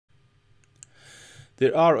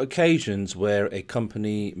There are occasions where a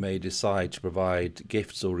company may decide to provide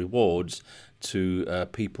gifts or rewards to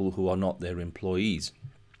people who are not their employees.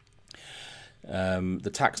 The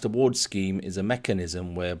taxed award scheme is a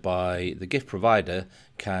mechanism whereby the gift provider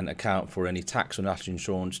can account for any tax or national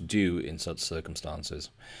insurance due in such circumstances.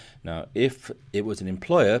 Now, if it was an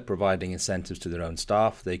employer providing incentives to their own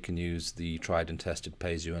staff, they can use the tried and tested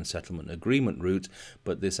pay-as-you-earn settlement agreement route,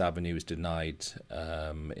 but this avenue is denied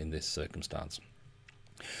in this circumstance.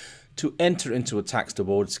 To enter into a taxed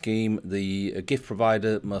award scheme, the gift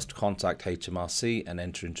provider must contact HMRC and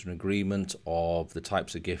enter into an agreement of the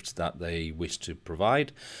types of gifts that they wish to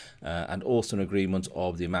provide, and also an agreement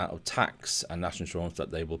of the amount of tax and national insurance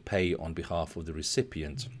that they will pay on behalf of the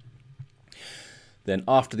recipient. Then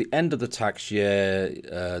after the end of the tax year,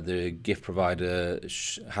 the gift provider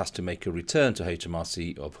has to make a return to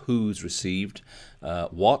HMRC of who's received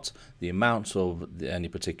what, the amount of any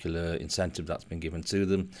particular incentive that's been given to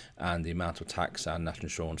them, and the amount of tax and national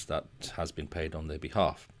insurance that has been paid on their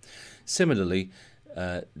behalf. Similarly,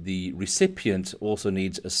 the recipient also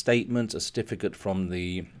needs a statement, a certificate from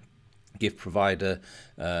the gift provider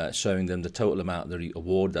showing them the total amount of the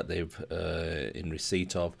award that they've in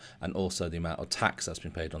receipt of, and also the amount of tax that's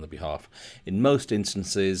been paid on their behalf. In most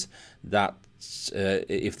instances, that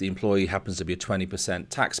if the employee happens to be a 20%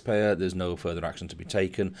 taxpayer, there's no further action to be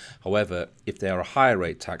taken. However, if they are a higher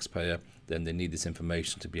rate taxpayer, then they need this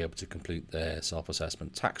information to be able to complete their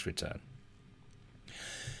self-assessment tax return.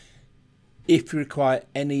 If you require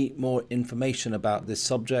any more information about this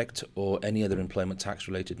subject or any other employment tax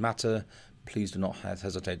related matter, please do not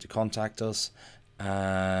hesitate to contact us.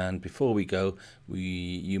 And before we go,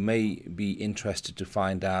 you may be interested to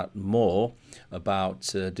find out more about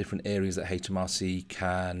different areas that HMRC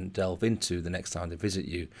can delve into the next time they visit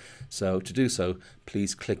you. So to do so,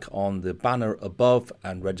 please click on the banner above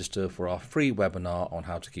and register for our free webinar on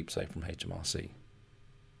how to keep safe from HMRC.